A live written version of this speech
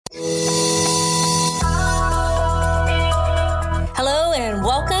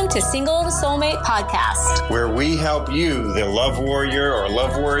to Single to Soulmate Podcast, where we help you, the love warrior or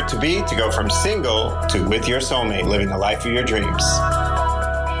love warrior to be, to go from single to with your soulmate, living the life of your dreams.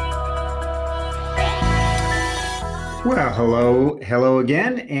 Well, hello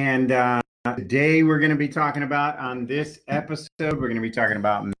again. And today we're going to be talking about, on this episode, we're going to be talking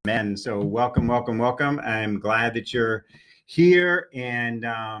about men. So welcome. I'm glad that you're here,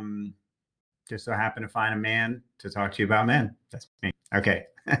 and just so happen to find a man to talk to you about men. That's me. Okay.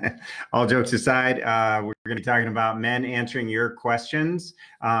 All jokes aside, we're going to be talking about men answering your questions.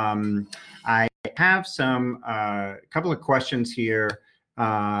 I have some couple of questions here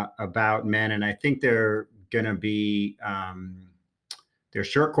about men, and I think they're going to be they're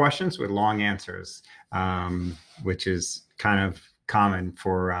short questions with long answers, which is kind of common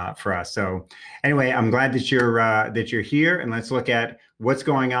for us. So anyway, I'm glad that you're here, and let's look at what's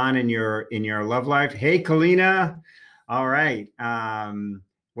going on in your love life. Hey, Kalina. All right.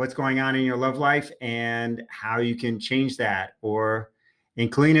 What's going on in your love life and how you can change that? Or in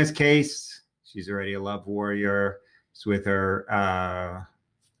Kalina's case, she's already a love warrior. It's with her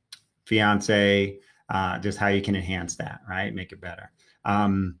fiance, just how you can enhance that, right? Make it better.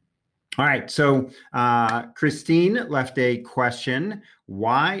 All right. So Christine left a question.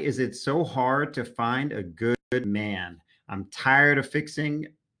 Why is it so hard to find a good man? I'm tired of fixing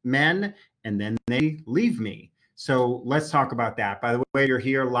men and then they leave me. So let's talk about that. By the way, you're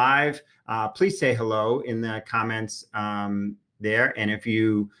here live. Please say hello in the comments there. And if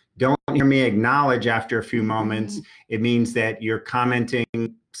you don't hear me acknowledge after a few moments, it means that you're commenting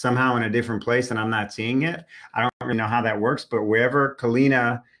somehow in a different place and I'm not seeing it. I don't really know how that works, but wherever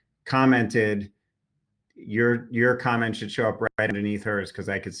Kalina commented, your comment should show up right underneath hers, because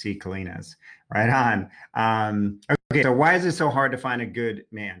I could see Kalina's. Right on. Okay, so why is it so hard to find a good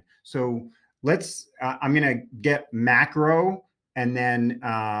man? So let's, I'm going to get macro and then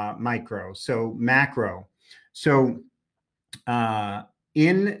micro. So macro. So when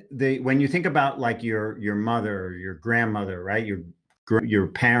you think about like your mother, your grandmother, right? Your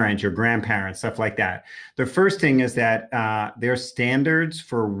parents, your grandparents, stuff like that. The first thing is that their standards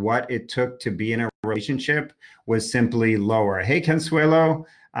for what it took to be in a relationship was simply lower. Hey, Consuelo,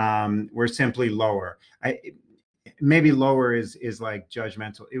 we're simply lower. Maybe lower is like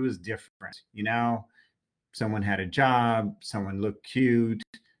judgmental. It was different, you know. Someone had a job, someone looked cute,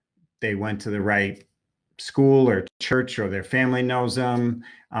 they went to the right school or church, or their family knows them.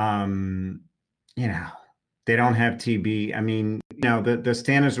 You know, they don't have TB. I mean, you know, the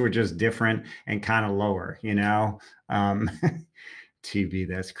standards were just different and kind of lower, you know. TB,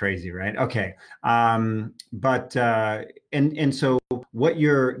 that's crazy, right? Okay. But so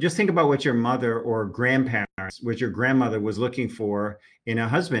just think about what your mother or grandparents, what your grandmother was looking for in a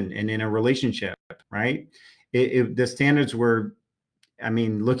husband and in a relationship, right? The standards were, I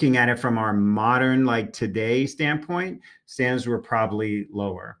mean, looking at it from our modern, like today standpoint, standards were probably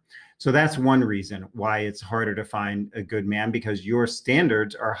lower. So that's one reason why it's harder to find a good man, because your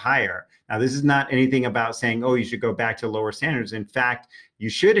standards are higher. Now, this is not anything about saying, oh, you should go back to lower standards. In fact, you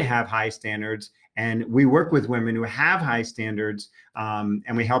should have high standards. And we work with women who have high standards,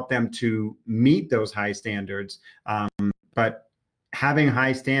 and we help them to meet those high standards. But having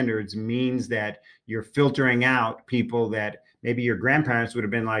high standards means that you're filtering out people that maybe your grandparents would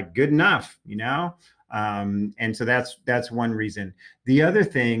have been like, good enough, you know? And so that's one reason. The other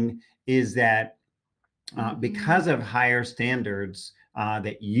thing is that because of higher standards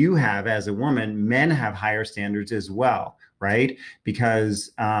that you have as a woman, men have higher standards as well, right?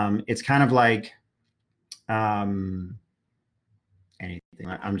 Because it's kind of like anything.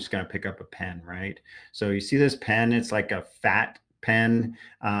 I'm just going to pick up a pen, right? So you see this pen, it's like a fat pen,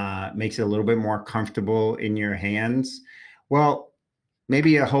 makes it a little bit more comfortable in your hands. Well,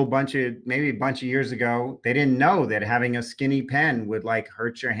 maybe a bunch of years ago, they didn't know that having a skinny pen would like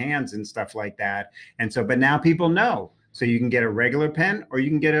hurt your hands and stuff like that. And so, but now people know. So you can get a regular pen, or you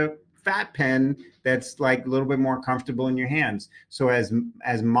can get a fat pen that's like a little bit more comfortable in your hands. So as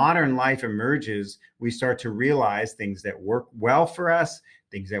modern life emerges, we start to realize things that work well for us,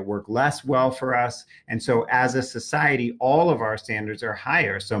 things that work less well for us. And so as a society, all of our standards are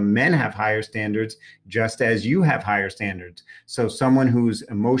higher. So men have higher standards, just as you have higher standards. So someone who's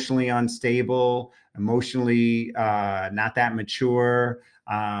emotionally unstable, emotionally not that mature,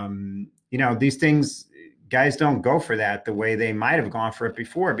 you know, these things, guys don't go for that the way they might have gone for it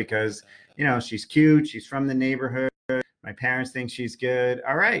before, because, you know, she's cute, she's from the neighborhood, my parents think she's good.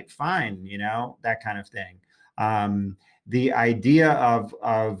 All right, fine, you know, that kind of thing. The idea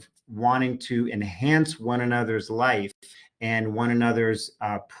of wanting to enhance one another's life and one another's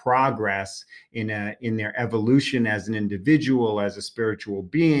progress in their evolution as an individual, as a spiritual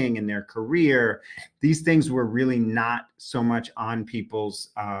being, in their career. These things were really not so much on people's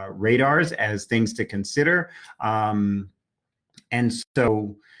radars as things to consider. And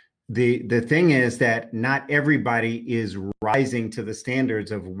so the thing is that not everybody is rising to the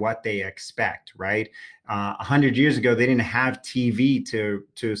standards of what they expect, right? 100 years ago, they didn't have TV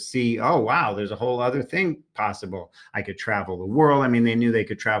to see, oh, wow, there's a whole other thing possible. I could travel the world. I mean, they knew they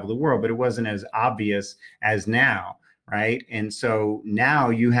could travel the world, but it wasn't as obvious as now, right? And so now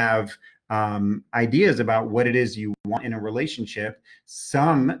you have ideas about what it is you want in a relationship,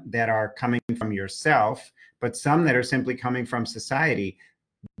 some that are coming from yourself, but some that are simply coming from society,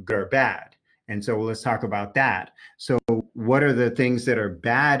 good or bad. And so let's talk about that. So what are the things that are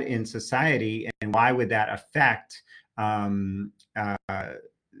bad in society, and why would that affect why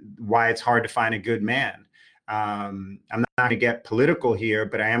it's hard to find a good man? I'm not going to get political here,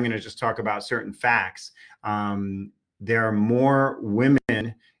 but I am going to just talk about certain facts. There are more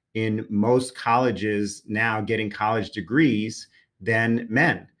women in most colleges now getting college degrees than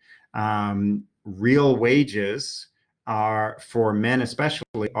men. Real wages are, for men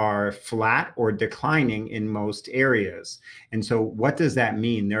especially, are flat or declining in most areas. And so what does that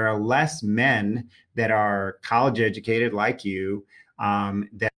mean? There are less men that are college educated like you,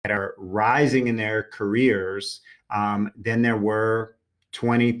 that are rising in their careers than there were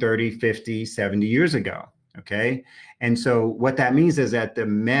 20, 30, 50, 70 years ago. Okay. And so what that means is that the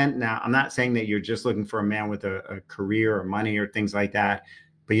men, now I'm not saying that you're just looking for a man with a career or money or things like that,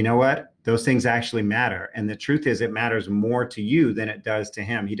 but you know what? Those things actually matter. And the truth is, it matters more to you than it does to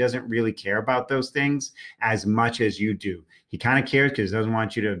him. He doesn't really care about those things as much as you do. He kind of cares because he doesn't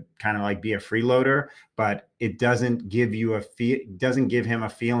want you to kind of like be a freeloader, but it doesn't give you doesn't give him a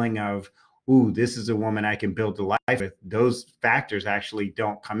feeling of, ooh, this is a woman I can build a life with. Those factors actually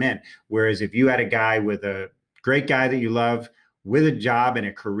don't come in. Whereas if you had a guy with a great guy that you love, with a job and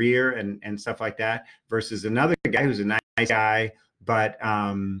a career and stuff like that, versus another guy who's a nice guy, but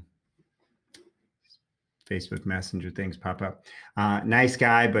Facebook Messenger things pop up. Nice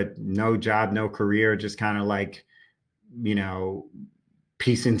guy, but no job, no career, just kind of like, you know,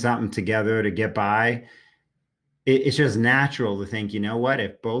 piecing something together to get by. It's just natural to think, you know what,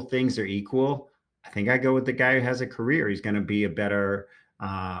 if both things are equal, I think I go with the guy who has a career. He's going to be a better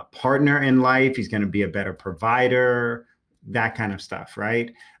partner in life. He's going to be a better provider, that kind of stuff,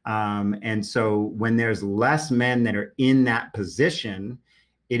 right? And so when there's less men that are in that position,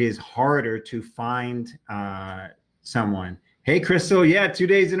 it is harder to find someone. Hey, Crystal, yeah, 2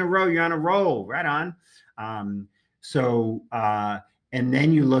 days in a row, you're on a roll, right on. And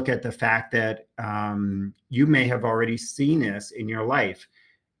then you look at the fact that you may have already seen this in your life.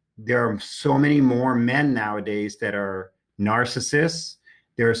 There are so many more men nowadays that are narcissists.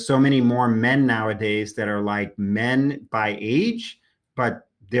 There are so many more men nowadays that are like men by age, but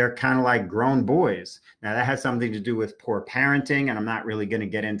they're kind of like grown boys. Now that has something to do with poor parenting, and I'm not really going to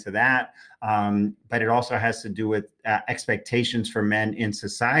get into that. But it also has to do with expectations for men in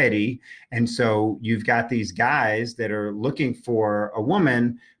society. And so you've got these guys that are looking for a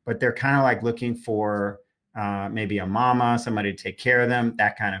woman, but they're kind of like looking for maybe a mama, somebody to take care of them,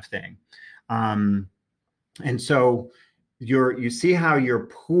 that kind of thing. And so you see how your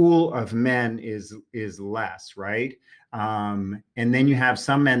pool of men is less, right? And then you have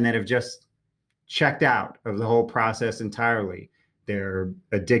some men that have just checked out of the whole process entirely. They're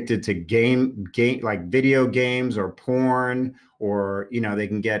addicted to game like video games or porn, or they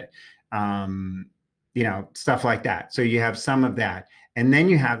can get stuff like that. So you have some of that. And then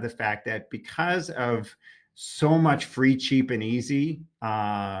you have the fact that because of so much free, cheap, and easy,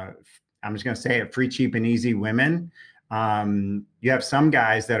 I'm just going to say it, free, cheap, and easy women, you have some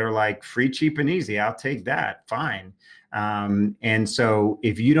guys that are like, free, cheap, and easy, I'll take that, fine. And so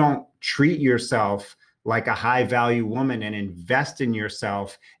if you don't treat yourself like a high value woman and invest in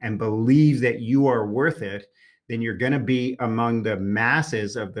yourself and believe that you are worth it, then you're going to be among the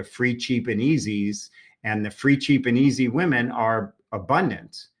masses of the free, cheap, and easies. And the free, cheap, and easy women are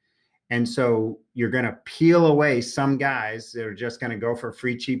abundant. And so you're going to peel away some guys that are just going to go for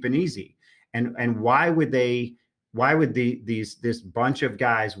free, cheap, and easy. And why would this bunch of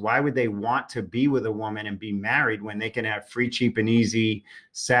guys, why would they want to be with a woman and be married when they can have free, cheap, and easy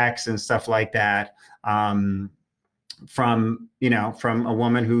sex and stuff like that from a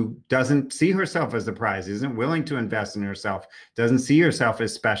woman who doesn't see herself as the prize, isn't willing to invest in herself, doesn't see herself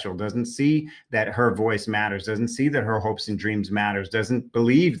as special, doesn't see that her voice matters, doesn't see that her hopes and dreams matters, doesn't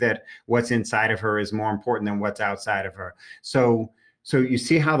believe that what's inside of her is more important than what's outside of her. So So you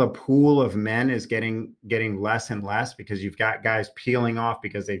see how the pool of men is getting less and less because you've got guys peeling off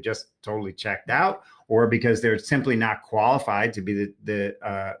because they've just totally checked out, or because they're simply not qualified to be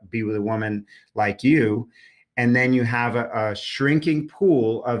be with a woman like you. And then you have a shrinking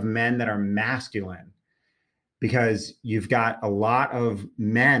pool of men that are masculine because you've got a lot of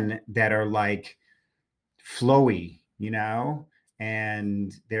men that are like flowy,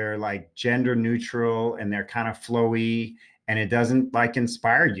 and they're like gender neutral and they're kind of flowy, and it doesn't like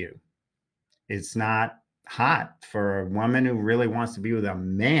inspire you. It's not hot for a woman who really wants to be with a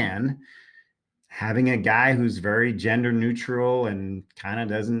man. Having a guy who's very gender neutral and kind of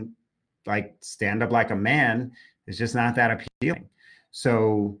doesn't like stand up like a man is just not that appealing.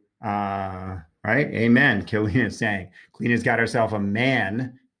 So, right? Amen. Kalina's saying. Kalina's got herself a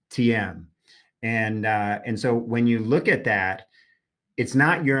man TM. And so when you look at that, it's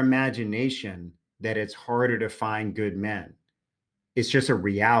not your imagination that it's harder to find good men. It's just a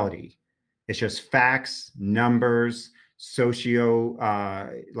reality. It's just facts, numbers,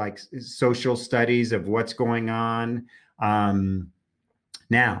 like social studies of what's going on.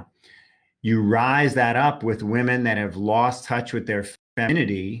 Now, you rise that up with women that have lost touch with their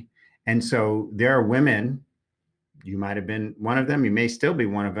femininity. And so there are women, you might have been one of them, you may still be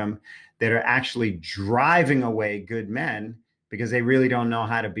one of them, that are actually driving away good men because they really don't know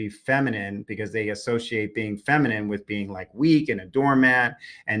how to be feminine, because they associate being feminine with being like weak and a doormat.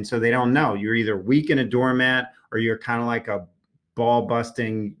 And so they don't know. You're either weak and a doormat, or you're kind of like a ball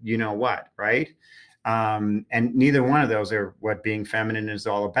busting, right? And neither one of those are what being feminine is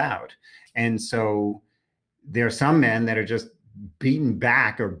all about. And so there are some men that are just beaten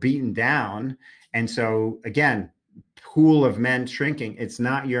back or beaten down. And so again, pool of men shrinking. It's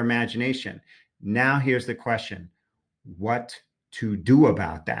not your imagination. Now here's the question: what to do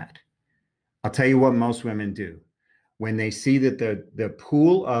about that? I'll tell you what most women do. When they see that the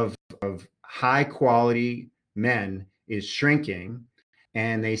pool of high quality men is shrinking,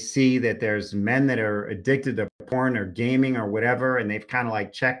 and they see that there's men that are addicted to porn or gaming or whatever, and they've kind of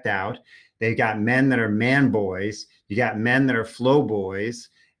like checked out. They've got men that are man boys. You got men that are flow boys.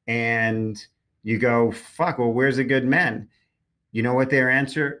 And you go, fuck, well, where's the good men? You know what their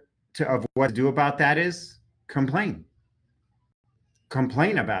answer of what to do about that is? Complain.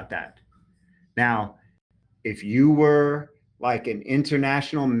 Complain about that. Now, if you were like an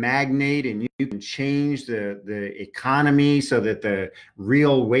international magnate and you can change the economy so that the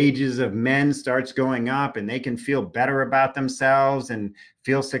real wages of men starts going up and they can feel better about themselves and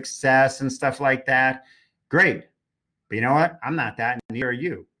feel success and stuff like that, great. But you know what? I'm not that, and neither are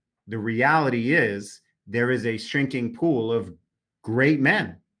you. The reality is there is a shrinking pool of great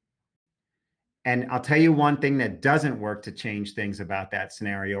men. And I'll tell you one thing that doesn't work to change things about that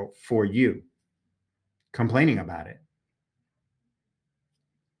scenario for you: complaining about it.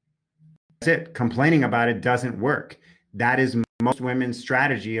 That's it. Complaining about it doesn't work. That is most women's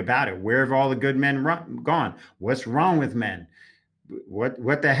strategy about it. Where have all the good men gone? What's wrong with men?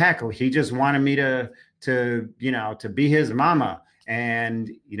 What the heck? He just wanted me to be his mama.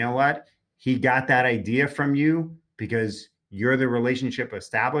 And you know what? He got that idea from you because you're the relationship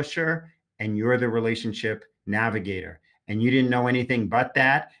establisher and you're the relationship navigator. And you didn't know anything but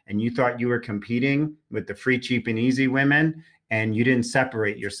that. And you thought you were competing with the free, cheap, and easy women, and you didn't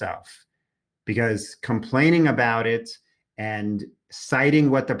separate yourself. Because complaining about it and citing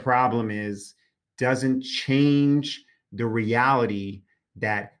what the problem is doesn't change the reality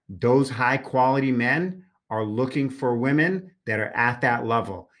that those high quality men are looking for women that are at that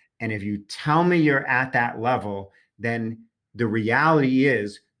level. And if you tell me you're at that level, then the reality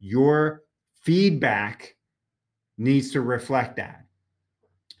is your feedback needs to reflect that.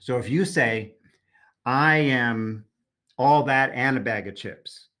 So if you say, I am all that and a bag of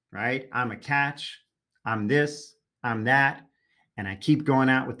chips, right? I'm a catch, I'm this, I'm that, and I keep going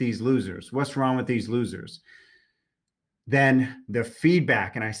out with these losers. What's wrong with these losers? Then the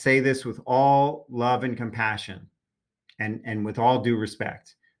feedback, and I say this with all love and compassion and with all due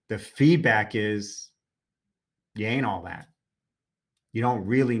respect, the feedback is you ain't all that. You don't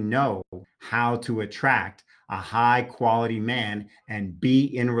really know how to attract a high quality man and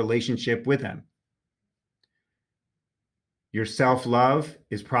be in a relationship with him. Your self-love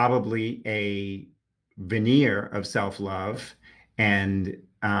is probably a veneer of self-love, and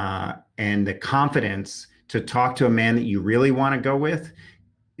the confidence to talk to a man that you really want to go with,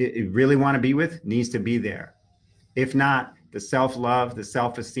 really want to be with, needs to be there. If not, the self-love, the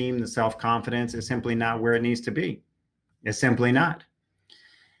self-esteem, the self-confidence is simply not where it needs to be. It's simply not.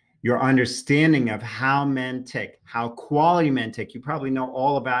 Your understanding of how men tick, how quality men tick. You probably know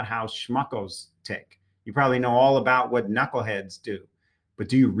all about how schmuckos tick. You probably know all about what knuckleheads do. but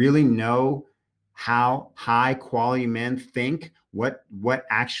do you really know how high quality men think, what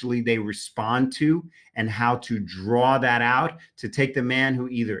actually they respond to, and how to draw that out to take the man who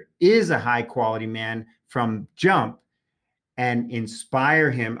either is a high quality man from jump and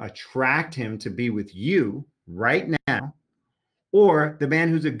inspire him, attract him to be with you right now, or the man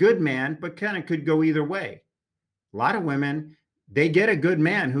who's a good man, but kind of could go either way. A lot of women, they get a good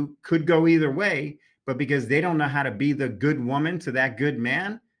man who could go either way, but because they don't know how to be the good woman to that good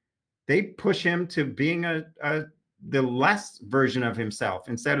man, they push him to being the less version of himself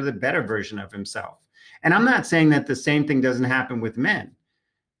instead of the better version of himself. And I'm not saying that the same thing doesn't happen with men,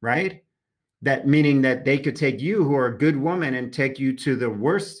 right? That meaning that they could take you who are a good woman and take you to the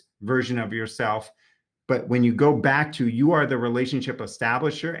worst version of yourself. But when you go back to you are the relationship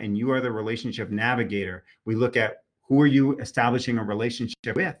establisher and you are the relationship navigator, we look at who are you establishing a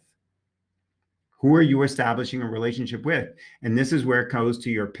relationship with? Who are you establishing a relationship with? And this is where it goes to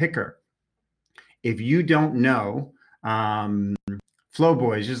your picker. If you don't know, flow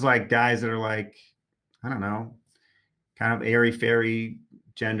boys, just like guys that are like, I don't know, kind of airy fairy,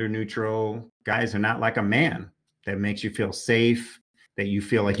 gender neutral guys are not like a man that makes you feel safe, that you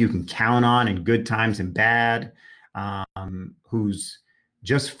feel like you can count on in good times and bad, who's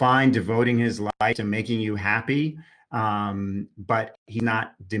just fine devoting his life to making you happy. But he's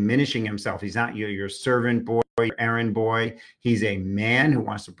not diminishing himself. He's not your servant boy, your errand boy. He's a man who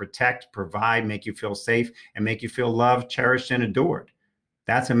wants to protect, provide, make you feel safe, and make you feel loved, cherished, and adored.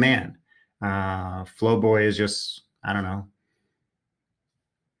 That's a man. Flow boy is just, I don't know,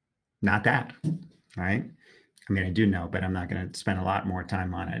 not that, right? I mean, I do know, but I'm not going to spend a lot more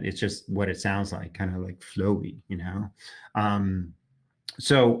time on it. It's just what it sounds like, kind of like flowy, you know?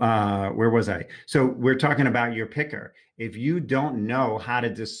 So where was I? So we're talking about your picker. If you don't know how to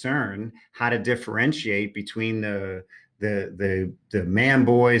discern, how to differentiate between the man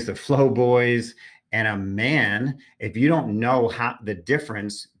boys, the flow boys, and a man, if you don't know how the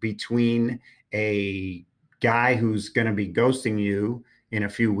difference between a guy who's going to be ghosting you in a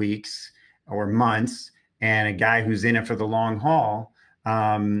few weeks or months and a guy who's in it for the long haul,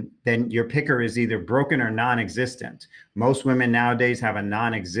 then your picker is either broken or non-existent. Most women nowadays have a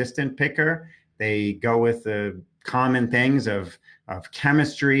non-existent picker. They go with the common things of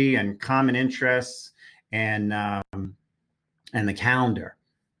chemistry and common interests and the calendar.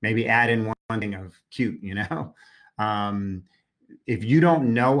 Maybe add in one thing of cute, you know? If you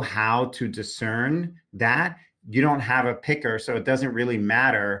don't know how to discern that, you don't have a picker, so it doesn't really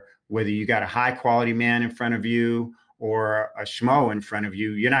matter whether you got a high quality man in front of you or a schmo in front of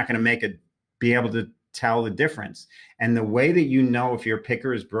you. You're not going to be able to tell the difference. And the way that you know if your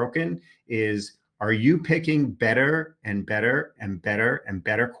picker is broken is, are you picking better and better and better and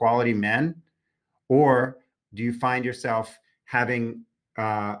better quality men? Or do you find yourself having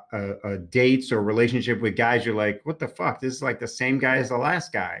a dates or relationship with guys you're like, what the fuck? This is like the same guy as the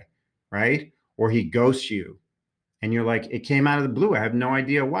last guy, right? Or he ghosts you. And you're like, it came out of the blue. I have no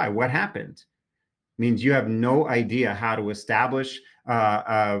idea why. What happened? Means you have no idea how to establish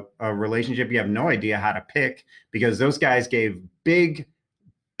a relationship. You have no idea how to pick, because those guys gave big,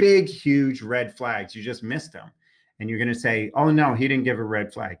 huge red flags. You just missed them. And you're going to say, oh, no, he didn't give a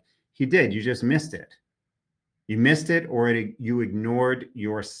red flag. He did. You just missed it. You missed it, or you ignored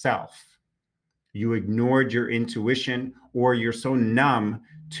yourself. You ignored your intuition, or you're so numb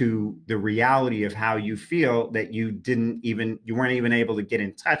to the reality of how you feel that you weren't even able to get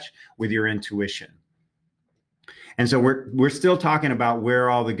in touch with your intuition. And so we're still talking about where are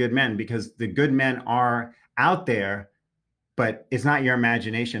all the good men, because the good men are out there, but it's not your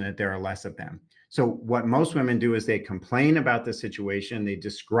imagination that there are less of them. So what most women do is they complain about the situation, they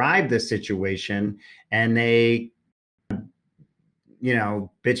describe the situation, and they, you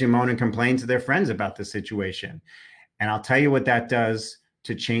know, bitch and moan and complain to their friends about the situation. And I'll tell you what that does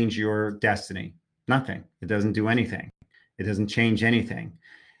to change your destiny. Nothing. It doesn't do anything. It doesn't change anything.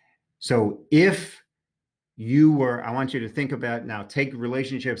 So if you were, I want you to think about now, take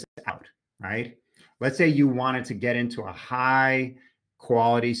relationships out, right? Let's say you wanted to get into a high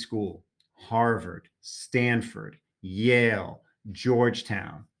quality school, Harvard, Stanford, Yale,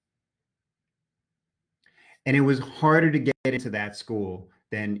 Georgetown. And it was harder to get into that school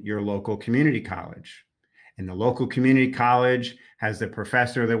than your local community college. And the local community college has the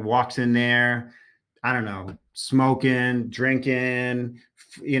professor that walks in there, I don't know, smoking, drinking.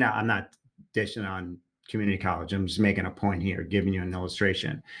 You know, I'm not dishing on community college. I'm just making a point here, giving you an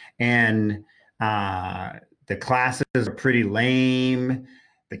illustration. And the classes are pretty lame.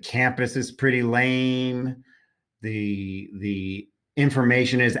 The campus is pretty lame. The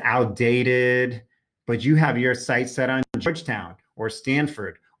information is outdated. But you have your sights set on Georgetown or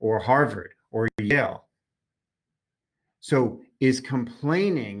Stanford or Harvard or Yale. So is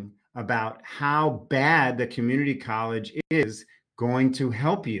complaining about how bad the community college is going to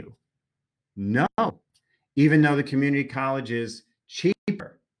help you? No, even though the community college is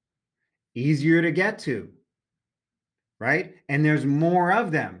cheaper, easier to get to, right? And there's more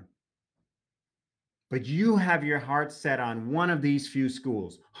of them. But you have your heart set on one of these few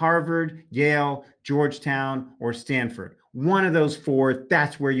schools: Harvard, Yale, Georgetown, or Stanford. One of those four,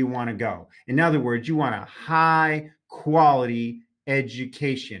 that's where you want to go. In other words, you want a high quality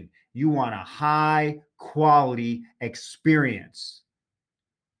education. You want a high quality experience.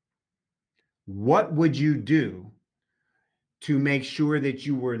 What would you do to make sure that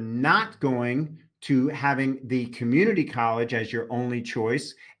you were not going to having the community college as your only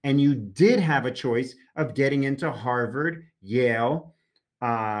choice, and you did have a choice of getting into Harvard, Yale,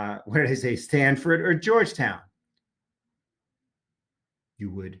 Stanford, or Georgetown? You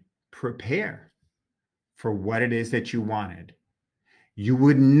would prepare for what it is that you wanted. You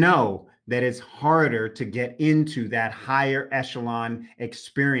would know that it's harder to get into that higher echelon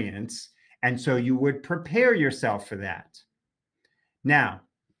experience, and so you would prepare yourself for that. Now,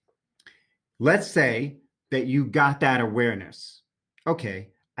 let's say that you got that awareness. Okay,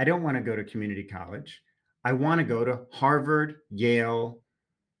 I don't want to go to community college. I want to go to Harvard, Yale,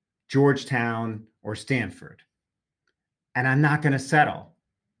 Georgetown, or Stanford. And I'm not going to settle.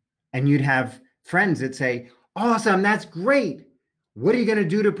 And you'd have friends that say, awesome, that's great. What are you going to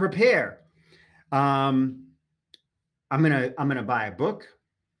do to prepare? I'm gonna buy a book,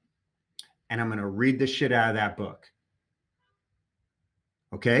 and I'm gonna read the shit out of that book.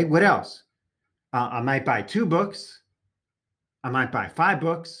 Okay, what else? I might buy 2 books. I might buy 5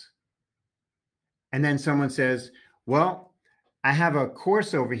 books. And then someone says, well, I have a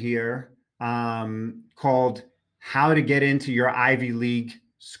course over here called How to Get Into Your Ivy League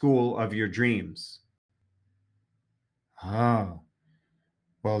School of Your Dreams. Oh,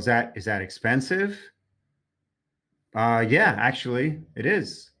 well, is that expensive? Yeah, actually, it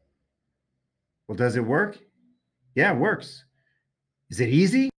is. Well, does it work? Yeah, it works. Is it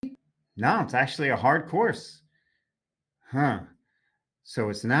easy? No, it's actually a hard course. Huh. So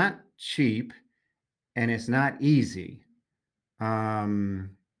it's not cheap and it's not easy. Do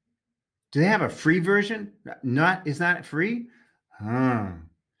they have a free version? It's not free? Huh.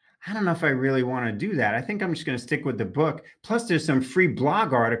 I don't know if I really want to do that. I think I'm just going to stick with the book. Plus, there's some free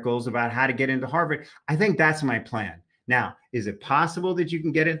blog articles about how to get into Harvard. I think that's my plan. Now, is it possible that you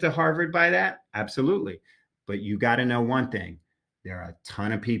can get into Harvard by that? Absolutely. But you got to know one thing. There are a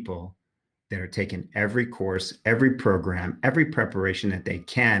ton of people that are taking every course, every program, every preparation that they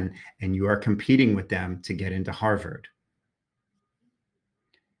can, and you are competing with them to get into Harvard.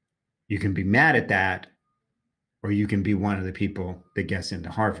 You can be mad at that, or you can be one of the people that gets into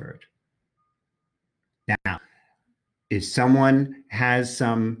Harvard. Now, if someone has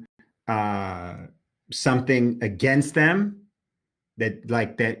some something against them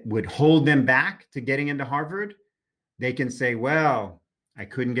that would hold them back to getting into Harvard, they can say, well, I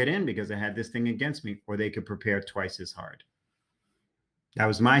couldn't get in because I had this thing against me, or they could prepare twice as hard. That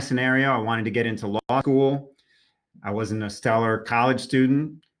was my scenario. I wanted to get into law school. I wasn't a stellar college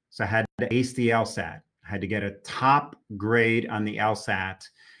student, so I had to ace the LSAT. I had to get a top grade on the LSAT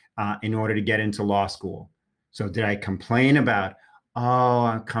in order to get into law school. So did I complain about, oh,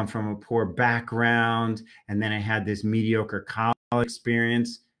 I come from a poor background and then I had this mediocre college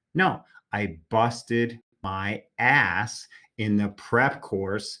experience? No, I busted my ass in the prep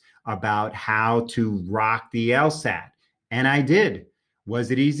course about how to rock the LSAT. And I did.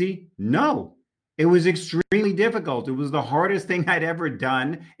 Was it easy? No. It was extremely difficult. It was the hardest thing I'd ever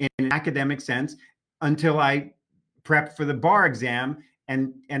done in an academic sense until I prepped for the bar exam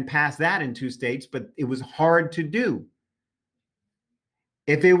and passed that in 2 states, but it was hard to do.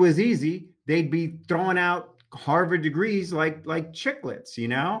 If it was easy, they'd be throwing out Harvard degrees like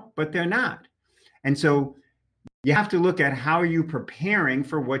chiclets, but they're not. And so you have to look at how are you preparing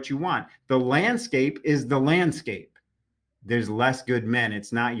for what you want. The landscape is the landscape. There's less good men.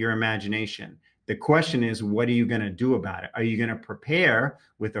 It's not your imagination. The question is, what are you going to do about it? Are you going to prepare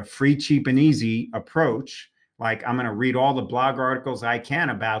with a free, cheap, and easy approach? Like, I'm going to read all the blog articles I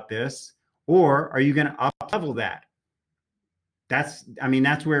can about this, or are you going to up-level that? That's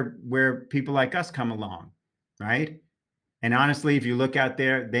where people like us come along, right? And honestly, if you look out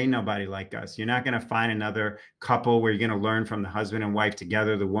there, they ain't nobody like us. You're not going to find another couple where you're going to learn from the husband and wife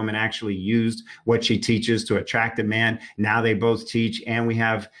together. The woman actually used what she teaches to attract a man. Now they both teach, and we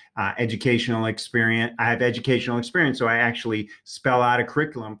have educational experience. I have educational experience, so I actually spell out a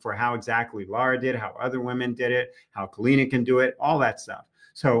curriculum for how exactly Laura did, how other women did it, how Kalina can do it, all that stuff.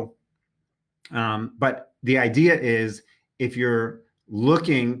 So, but the idea is, if you're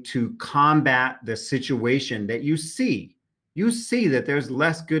looking to combat the situation that you see that there's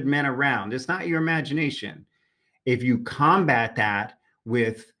less good men around. It's not your imagination. If you combat that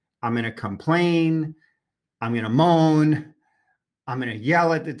with, I'm going to complain, I'm going to moan, I'm going to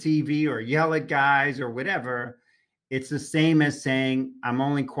yell at the TV or yell at guys or whatever, it's the same as saying, I'm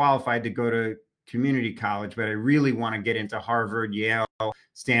only qualified to go to community college, but I really want to get into Harvard, Yale,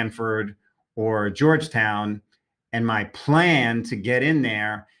 Stanford, or Georgetown. And my plan to get in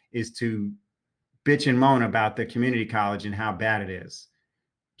there is to bitch and moan about the community college and how bad it is.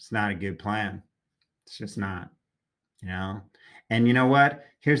 It's not a good plan. It's just not, you know? And you know what?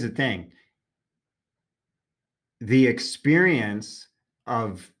 Here's the thing. The experience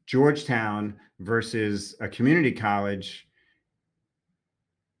of Georgetown versus a community college,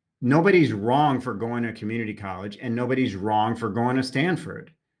 nobody's wrong for going to community college and nobody's wrong for going to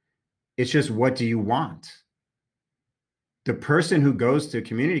Stanford. It's just, what do you want? The person who goes to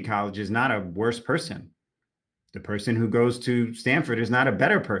community college is not a worse person. The person who goes to Stanford is not a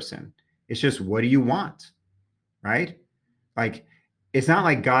better person. It's just, what do you want? Right? Like, it's not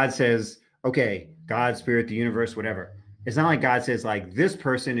like God says, okay, God, spirit, the universe, whatever. It's not like God says, like, this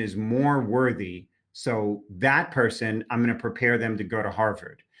person is more worthy, so that person, I'm going to prepare them to go to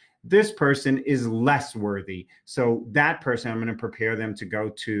Harvard. This person is less worthy, so that person, I'm going to prepare them to go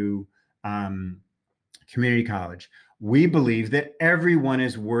to community college. We believe that everyone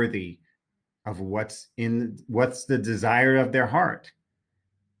is worthy of what's the desire of their heart.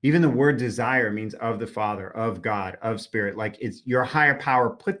 Even the word desire means of the Father, of God, of Spirit. Like, it's your higher power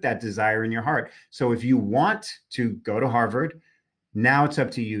put that desire in your heart. So if you want to go to Harvard, now it's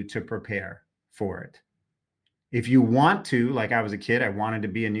up to you to prepare for it. If you want to, like I was a kid, I wanted to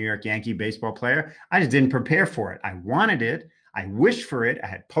be a New York Yankee baseball player. I just didn't prepare for it. I wanted it. I wished for it. I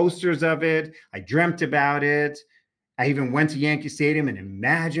had posters of it. I dreamt about it. I even went to Yankee Stadium and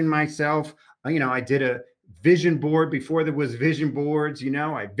imagined myself. I did a vision board before there was vision boards.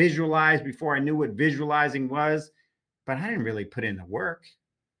 I visualized before I knew what visualizing was, but I didn't really put in the work.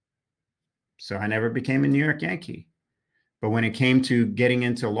 So I never became a New York Yankee. But when it came to getting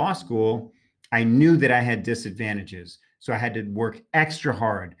into law school, I knew that I had disadvantages. So I had to work extra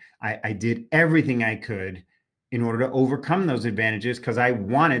hard. I did everything I could in order to overcome those advantages because I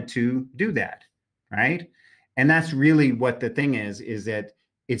wanted to do that, right? And that's really what the thing is that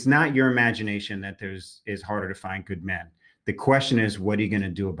it's not your imagination that is harder to find good men. The question is, what are you going to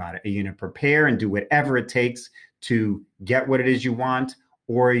do about it? Are you going to prepare and do whatever it takes to get what it is you want?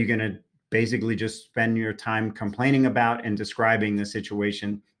 Or are you going to basically just spend your time complaining about and describing the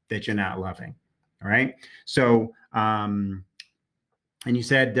situation that you're not loving? All right. So, and you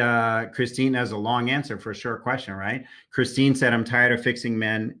said, Christine has a long answer for a short question, right? Christine said, I'm tired of fixing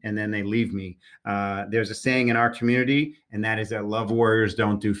men and then they leave me. There's a saying in our community, and that is that love warriors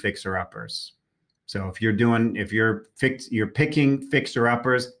don't do fixer-uppers. So if you're picking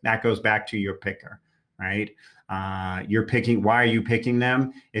fixer-uppers, that goes back to your picker, right? Why are you picking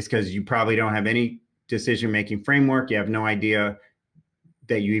them? It's because you probably don't have any decision-making framework. You have no idea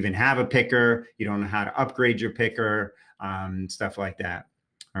that you even have a picker. You don't know how to upgrade your picker. Stuff like that.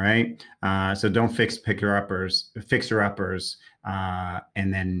 All right. So don't fix fixer-uppers,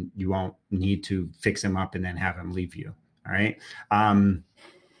 and then you won't need to fix them up and then have them leave you. All right.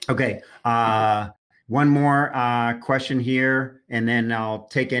 Okay. One more question here, and then I'll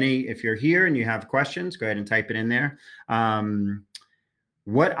take any. If you're here and you have questions, go ahead and type it in there.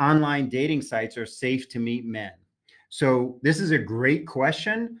 What online dating sites are safe to meet men? So this is a great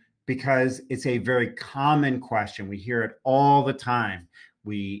question, because it's a very common question. We hear it all the time.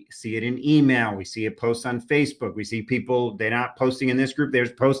 We see it in email. We see it post on Facebook. We see people, they're not posting in this group, they're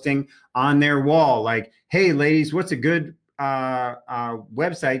posting on their wall like, hey, ladies, what's a good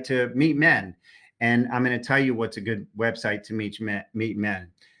website to meet men? And I'm going to tell you what's a good website to meet men.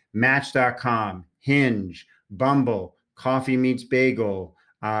 Match.com, Hinge, Bumble, Coffee Meets Bagel,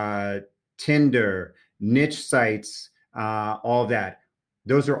 Tinder, niche sites, all that.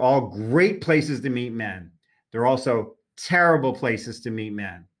 Those are all great places to meet men. They're also terrible places to meet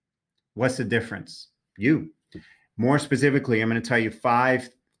men. What's the difference? More specifically, I'm going to tell you five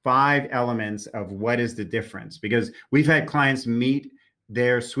elements of what is the difference, because we've had clients meet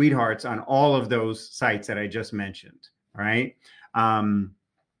their sweethearts on all of those sites that I just mentioned. All right. Um,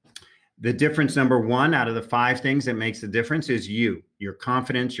 the difference, number one, out of the 5 things that makes the difference is your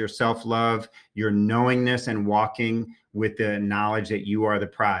confidence, your self-love, your knowingness, and walking with the knowledge that you are the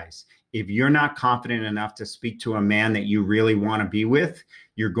prize. If you're not confident enough to speak to a man that you really want to be with,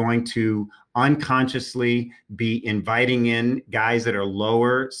 you're going to unconsciously be inviting in guys that are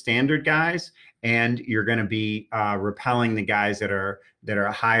lower standard guys, and you're going to be repelling the guys that are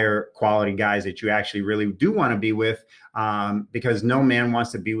higher quality guys that you actually really do want to be with, because no man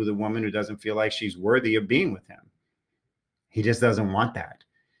wants to be with a woman who doesn't feel like she's worthy of being with him. He just doesn't want that.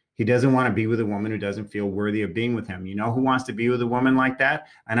 He doesn't want to be with a woman who doesn't feel worthy of being with him. You know who wants to be with a woman like that?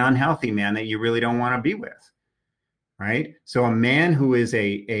 An unhealthy man that you really don't want to be with. Right? So a man who is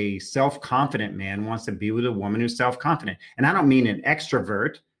a self-confident man wants to be with a woman who's self-confident. And I don't mean an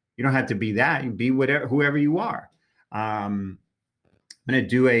extrovert. You don't have to be that. You can be whoever you are. I'm going to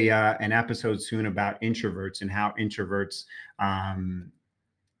do an episode soon about introverts and how introverts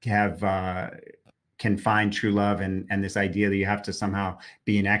can find true love, and this idea that you have to somehow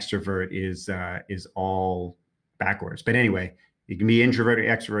be an extrovert is all backwards. But anyway, you can be introverted,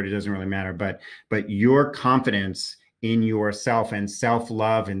 extroverted, it doesn't really matter. But your confidence in yourself and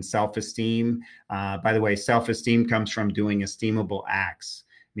self-love and self-esteem. By the way, self-esteem comes from doing esteemable acts,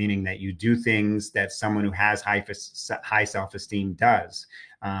 meaning that you do things that someone who has high self-esteem does.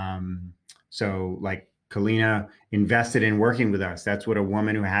 So like Kalina invested in working with us. That's what a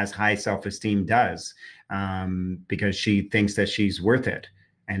woman who has high self-esteem does, because she thinks that she's worth it.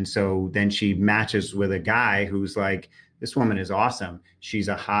 And so then she matches with a guy who's like, this woman is awesome. She's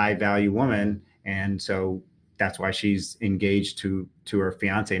a high value woman. And so that's why she's engaged to her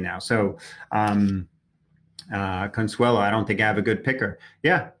fiance now. So Consuelo, I don't think I have a good picker.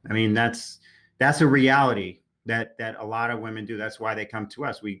 Yeah, I mean, that's a reality that a lot of women do. That's why they come to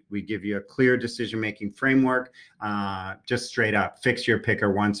us. We give you a clear decision-making framework, just straight up, fix your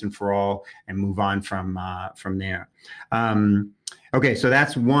picker once and for all and move on from there. Okay, so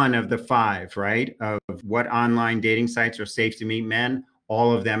that's one of the 5, right? Of what online dating sites are safe to meet men,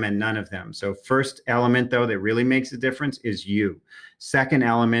 all of them and none of them. So first element, though, that really makes a difference is you. Second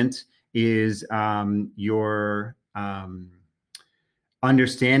element is your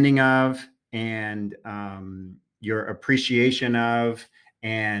understanding of and your appreciation of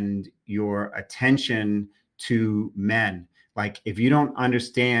and your attention to men. Like if you don't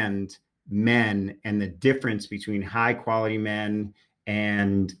understand men and the difference between high quality men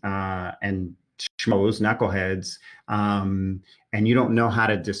and schmoes, knuckleheads, and you don't know how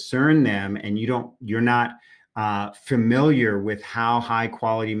to discern them, and you're not familiar with how high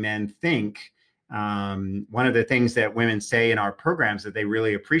quality men think. One of the things that women say in our programs that they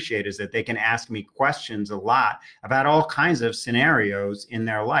really appreciate is that they can ask me questions a lot about all kinds of scenarios in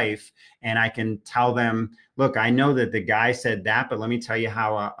their life. And I can tell them, look, I know that the guy said that, but let me tell you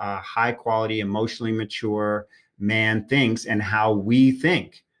how a high quality, emotionally mature man thinks and how we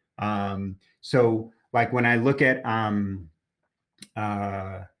think. So like when I look at, here,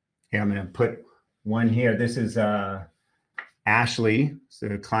 I'm going to put one here. This is Ashley, so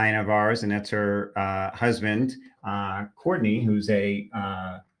a client of ours, and that's her husband, Courtney, who's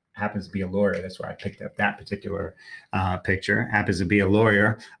happens to be a lawyer. That's why I picked up that particular picture. Happens to be a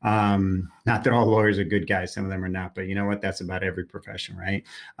lawyer. Not that all lawyers are good guys. Some of them are not, but you know what? That's about every profession, right?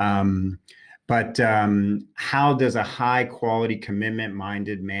 But how does a high quality commitment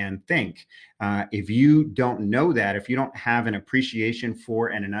minded man think? If you don't know that, if you don't have an appreciation for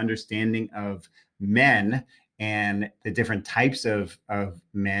and an understanding of men and the different types of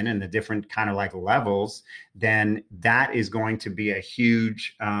men and the different kind of like levels, then that is going to be a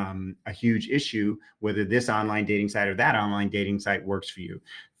huge issue, whether this online dating site or that online dating site works for you.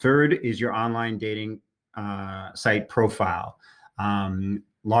 Third is your online dating site profile.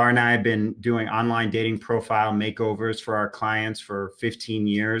 Laura and I have been doing online dating profile makeovers for our clients for 15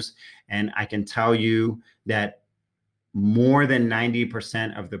 years. And I can tell you that more than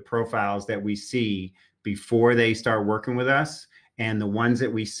 90% of the profiles that we see before they start working with us and the ones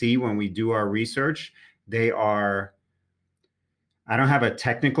that we see when we do our research, they are, I don't have a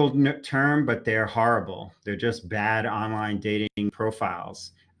technical term, but they're horrible. They're just bad online dating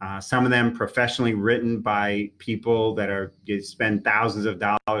profiles. Some of them professionally written by people that you spend thousands of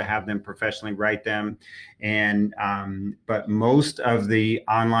dollars to have them professionally write them. And but most of the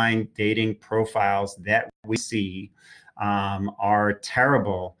online dating profiles that we see are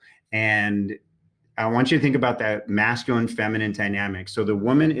terrible. And I want you to think about that masculine feminine dynamic. So the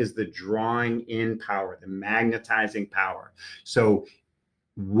woman is the drawing in power, the magnetizing power. So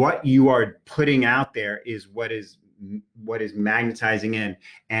what you are putting out there is what is what is magnetizing in.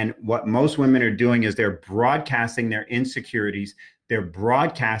 And what most women are doing is they're broadcasting their insecurities. They're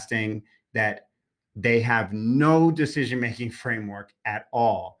broadcasting that they have no decision-making framework at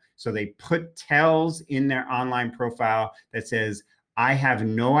all. So they put tells in their online profile that says, I have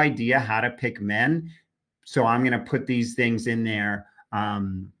no idea how to pick men. So I'm going to put these things in there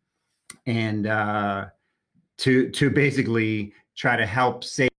to basically try to help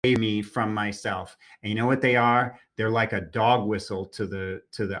save me from myself. And you know what they are? They're like a dog whistle to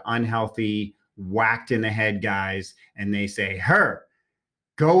the unhealthy, whacked in the head guys. And they say, her,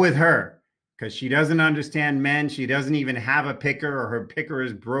 go with her. Because she doesn't understand men. She doesn't even have a picker, or her picker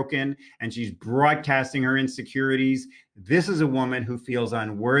is broken, and she's broadcasting her insecurities. This is a woman who feels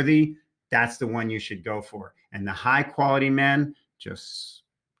unworthy. That's the one you should go for. And the high quality men, just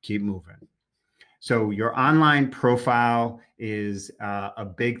keep moving. So your online profile is a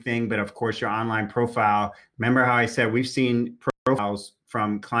big thing, but of course your online profile, remember how I said we've seen profiles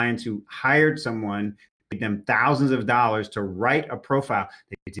from clients who hired someone, paid them thousands of dollars to write a profile.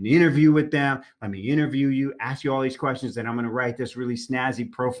 They did an interview with them. Let me interview you, ask you all these questions, and I'm going to write this really snazzy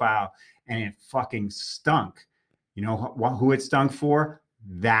profile. And it fucking stunk. You know who it stunk for?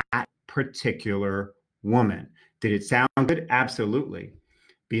 That particular woman. Did it sound good? Absolutely.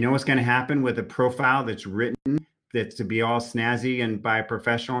 But you know what's going to happen with a profile that's written, that's to be all snazzy and by a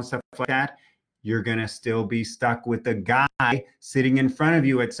professional and stuff like that? You're going to still be stuck with the guy sitting in front of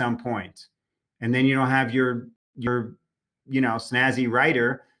you at some point. And then you don't have your snazzy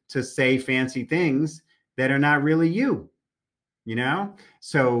writer to say fancy things that are not really you,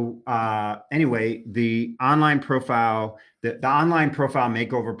 So anyway, the online profile, the online profile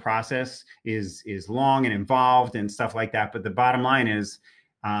makeover process is long and involved and stuff like that. But the bottom line is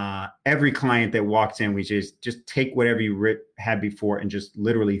every client that walks in, we just take whatever you had before and just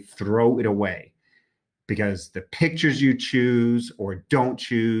literally throw it away, because the pictures you choose or don't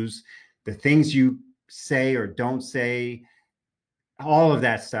choose, the things you say or don't say, all of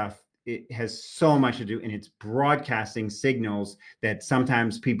that stuff, it has so much to do, and it's broadcasting signals that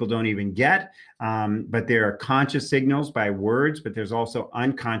sometimes people don't even get. But there are conscious signals by words, but there's also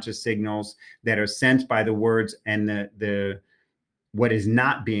unconscious signals that are sent by the words and the what is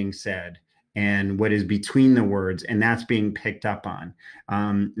not being said and what is between the words, and that's being picked up on.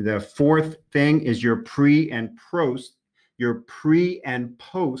 The fourth thing is your pre and post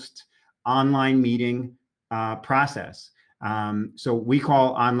online meeting process. So we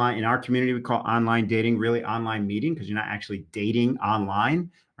call online, in our community, we call online dating really online meeting, because you're not actually dating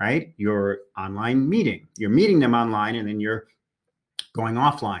online, right? You're online meeting. You're meeting them online, and then you're going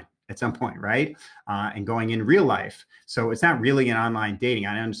offline at some point, right? And going in real life. So it's not really an online dating.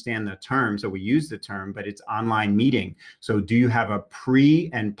 I understand the term, so we use the term, but it's online meeting. So do you have a pre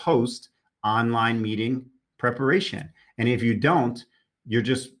and post online meeting preparation? And if you don't,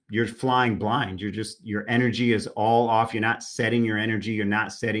 you're flying blind. Your energy is all off. You're not setting your energy. You're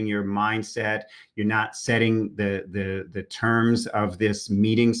not setting your mindset. You're not setting the terms of this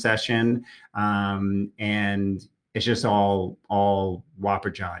meeting session. And it's just all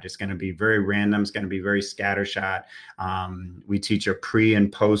whopper-jawed. It's going to be very random. It's going to be very scattershot. We teach a pre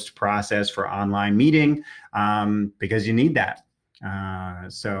and post process for online meeting because you need that.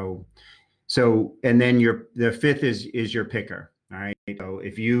 So and then the fifth is your picker. All right. So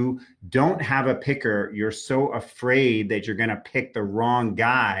if you don't have a picker, you're so afraid that you're going to pick the wrong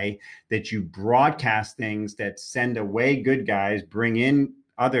guy that you broadcast things that send away good guys, bring in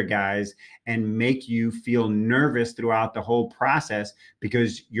other guys, and make you feel nervous throughout the whole process,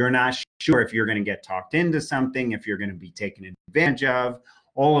 because you're not sure if you're going to get talked into something, if you're going to be taken advantage of,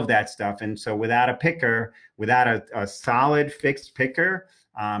 all of that stuff. And so without a picker, without a solid fixed picker,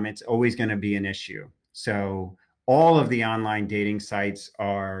 it's always going to be an issue. So all of the online dating sites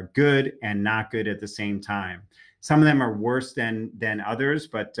are good and not good at the same time. Some of them are worse than others,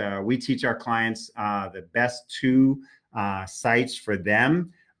 but we teach our clients the best two sites for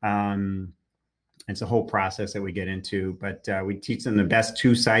them. It's a whole process that we get into, but we teach them the best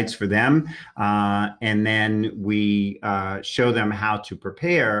two sites for them. And then we show them how to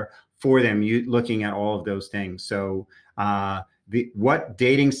prepare for them, looking at all of those things. So what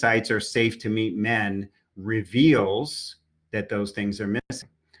dating sites are safe to meet men reveals that those things are missing,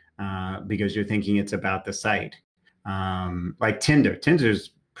 because you're thinking it's about the site. Like Tinder.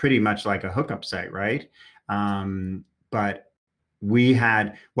 Tinder's pretty much like a hookup site, right? But we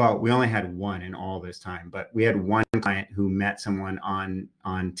only had one in all this time, but we had one client who met someone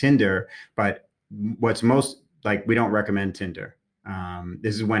on Tinder. But what's most like, we don't recommend Tinder.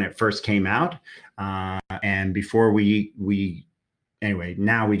 This is when it first came out. And before we anyway,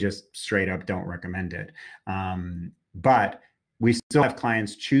 now we just straight up don't recommend it. But we still have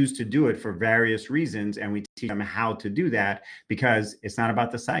clients choose to do it for various reasons, and we teach them how to do that because it's not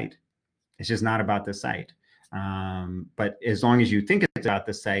about the site. It's just not about the site. But as long as you think it's about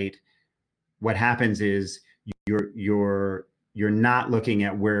the site, what happens is you're not looking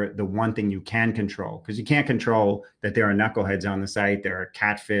at where the one thing you can control, because you can't control that there are knuckleheads on the site, there are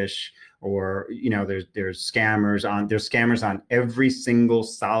catfish, or there's scammers on every single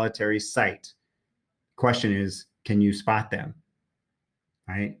solitary site. Question is, can you spot them?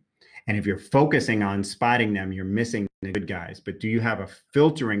 Right? And if you're focusing on spotting them, you're missing the good guys. But do you have a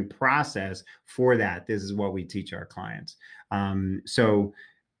filtering process for that? This is what we teach our clients. So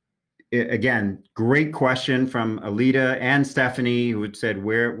again, great question from Alita and Stephanie, who had said,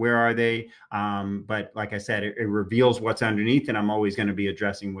 where are they? But like I said, it reveals what's underneath, and I'm always going to be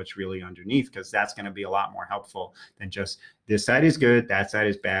addressing what's really underneath, because that's going to be a lot more helpful than just this side is good, that side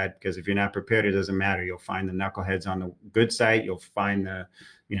is bad. Because if you're not prepared, it doesn't matter. You'll find the knuckleheads on the good site. You'll find the,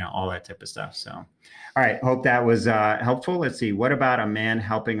 all that type of stuff. So, all right. Hope that was helpful. Let's see. What about a man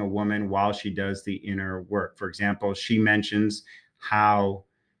helping a woman while she does the inner work? For example, she mentions how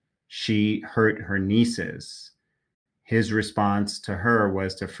she hurt her nieces. His response to her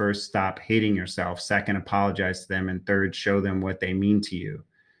was to first stop hating yourself, second, apologize to them, and third, show them what they mean to you.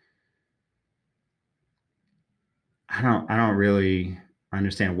 I don't really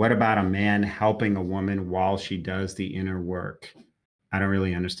understand. What about a man helping a woman while she does the inner work? I don't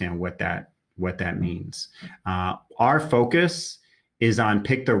really understand what that means. Our focus is on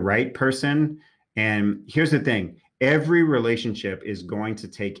pick the right person. And here's the thing. Every relationship is going to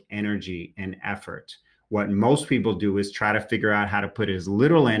take energy and effort. What most people do is try to figure out how to put as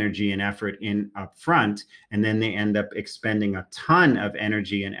little energy and effort in up front, and then they end up expending a ton of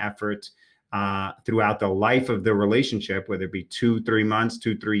energy and effort throughout the life of the relationship, whether it be 2-3 months,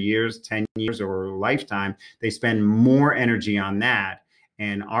 2-3 years, 10 years, or a lifetime. They spend more energy on that.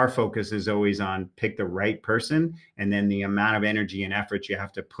 And our focus is always on pick the right person, and then the amount of energy and effort you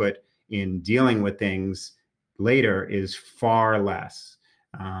have to put in dealing with things later is far less.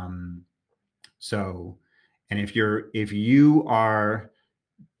 So, and if you are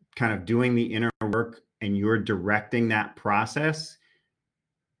kind of doing the inner work and you're directing that process,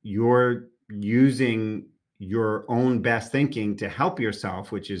 you're using your own best thinking to help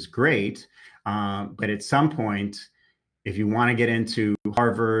yourself, which is great. But at some point, if you want to get into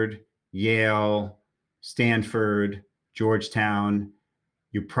Harvard, Yale, Stanford, Georgetown,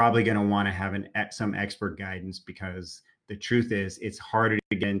 you're probably going to want to have some expert guidance, because the truth is it's harder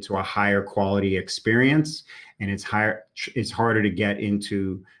to get into a higher quality experience, and it's harder to get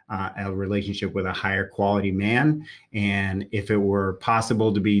into a relationship with a higher quality man. And if it were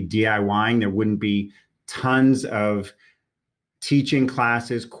possible to be DIYing, there wouldn't be tons of teaching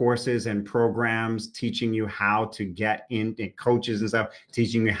classes, courses, and programs teaching you how to get in, and coaches and stuff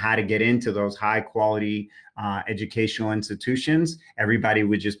teaching you how to get into those high quality educational institutions. Everybody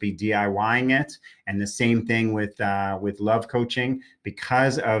would just be DIYing it. And the same thing with love coaching,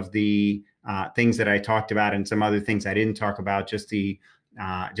 because of the things that I talked about and some other things I didn't talk about, just the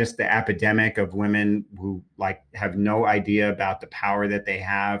epidemic of women who have no idea about the power that they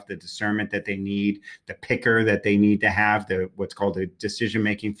have, the discernment that they need, the picker that they need to have, what's called a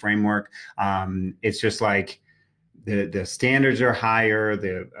decision-making framework. It's just like the standards are higher,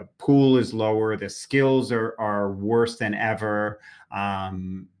 the pool is lower, the skills are worse than ever.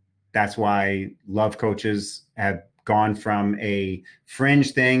 That's why love coaches have gone from a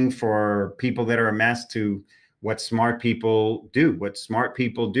fringe thing for people that are a mess to what smart people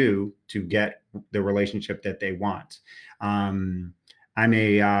do to get the relationship that they want. I'm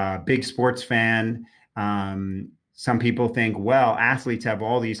a big sports fan. Some people think, well, athletes have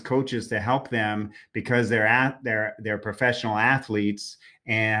all these coaches to help them because they're professional athletes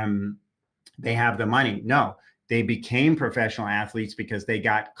and they have the money. No, they became professional athletes because they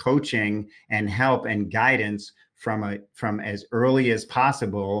got coaching and help and guidance from as early as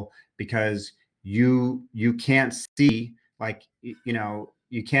possible, because you can't see,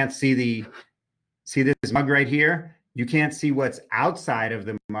 you can't see this mug right here. You can't see what's outside of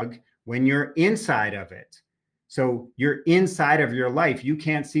the mug when you're inside of it. So you're inside of your life. You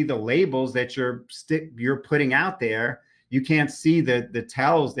can't see the labels that you're putting out there. You can't see the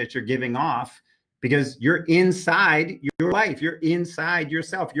tells that you're giving off, because you're inside your life. You're inside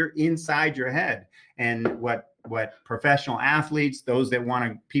yourself. You're inside your head. And what professional athletes,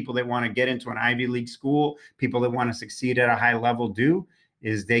 people that want to get into an Ivy League school, people that want to succeed at a high level do,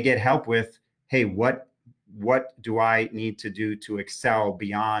 is they get help with, hey, what do I need to do to excel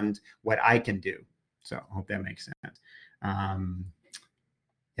beyond what I can do? So I hope that makes sense.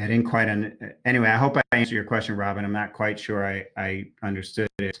 I didn't quite anyway, I hope I answered your question, Robin. I'm not quite sure I understood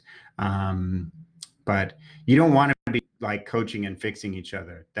it. But you don't want to be like coaching and fixing each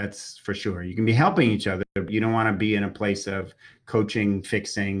other. That's for sure. You can be helping each other, but you don't want to be in a place of coaching,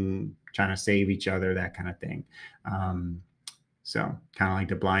 fixing, trying to save each other, that kind of thing. So kind of like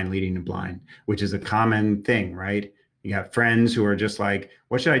the blind leading the blind, which is a common thing, right? You have friends who are just like,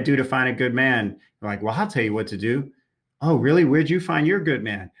 what should I do to find a good man? They're like, well, I'll tell you what to do. Oh, really? Where'd you find your good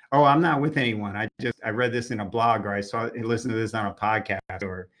man? Oh, I'm not with anyone. I read this in a blog, or I listened to this on a podcast,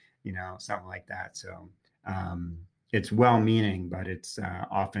 or, something like that. So it's well-meaning, but it's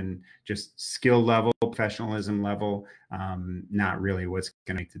often just skill level, professionalism level, not really what's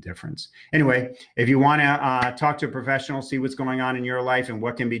going to make the difference. Anyway, if you want to talk to a professional, see what's going on in your life and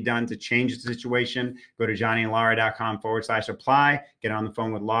what can be done to change the situation, go to johnnyandlaura.com/apply, get on the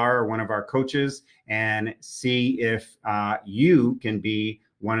phone with Laura or one of our coaches, and see if you can be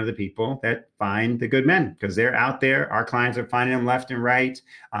one of the people that find the good men, because they're out there. Our clients are finding them left and right.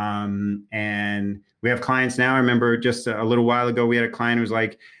 And we have clients now. I remember just a little while ago, we had a client who was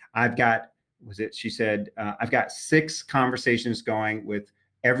like, she said, I've got 6 conversations going with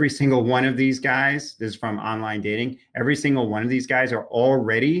every single one of these guys. This is from online dating. Every single one of these guys are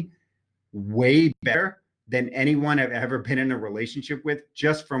already way better than anyone I've ever been in a relationship with,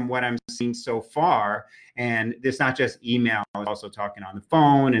 just from what I'm seeing so far. And it's not just email, it's also talking on the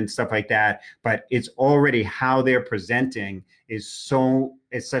phone and stuff like that, but it's already how they're presenting it's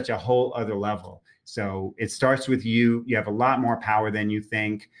such a whole other level. So it starts with you. You have a lot more power than you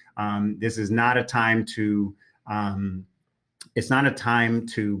think. This is not a time to, it's not a time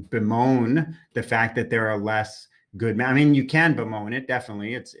to bemoan the fact that there are less good men. I mean, you can bemoan it,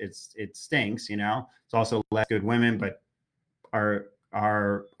 definitely. It stinks, It's also less good women, but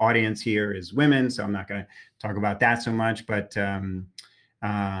our audience here is women, so I'm not going to talk about that so much. But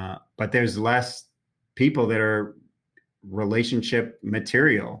there's less people that are relationship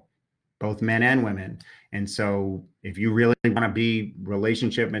material, both men and women. And so if you really want to be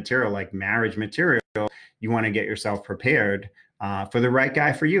relationship material, like marriage material, you want to get yourself prepared for the right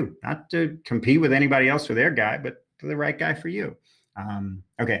guy for you, not to compete with anybody else for their guy, but for the right guy for you.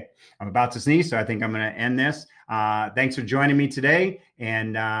 Okay, I'm about to sneeze, so I think I'm going to end this. Thanks for joining me today.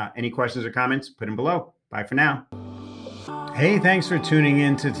 And any questions or comments, put them below. Bye for now. Hey, thanks for tuning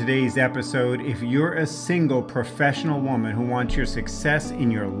in to today's episode. If you're a single professional woman who wants your success in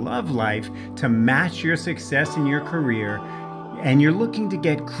your love life to match your success in your career, and you're looking to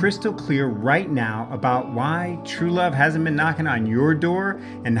get crystal clear right now about why true love hasn't been knocking on your door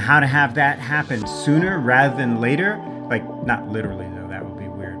and how to have that happen sooner rather than later, like not literally though, that would be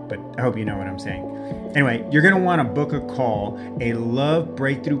weird, but I hope you know what I'm saying. Anyway, you're going to want to book a call, a love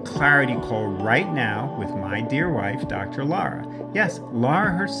breakthrough clarity call right now with my dear wife, Dr. Laura. Yes,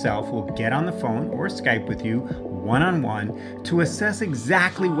 Laura herself will get on the phone or Skype with you one-on-one to assess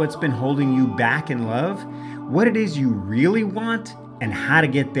exactly what's been holding you back in love, what it is you really want, and how to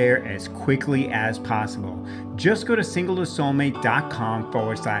get there as quickly as possible. Just go to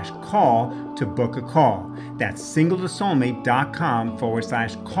singletosoulmate.com/call to book a call. That's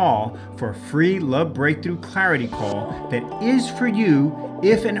singletosoulmate.com/call for a free love breakthrough clarity call that is for you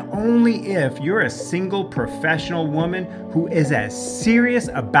if and only if you're a single professional woman who is as serious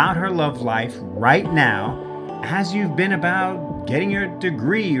about her love life right now as you've been about getting your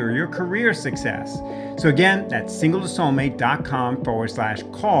degree or your career success. So again, that's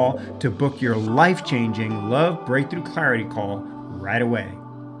singletosoulmate.com/call to book your life-changing love breakthrough clarity call right away.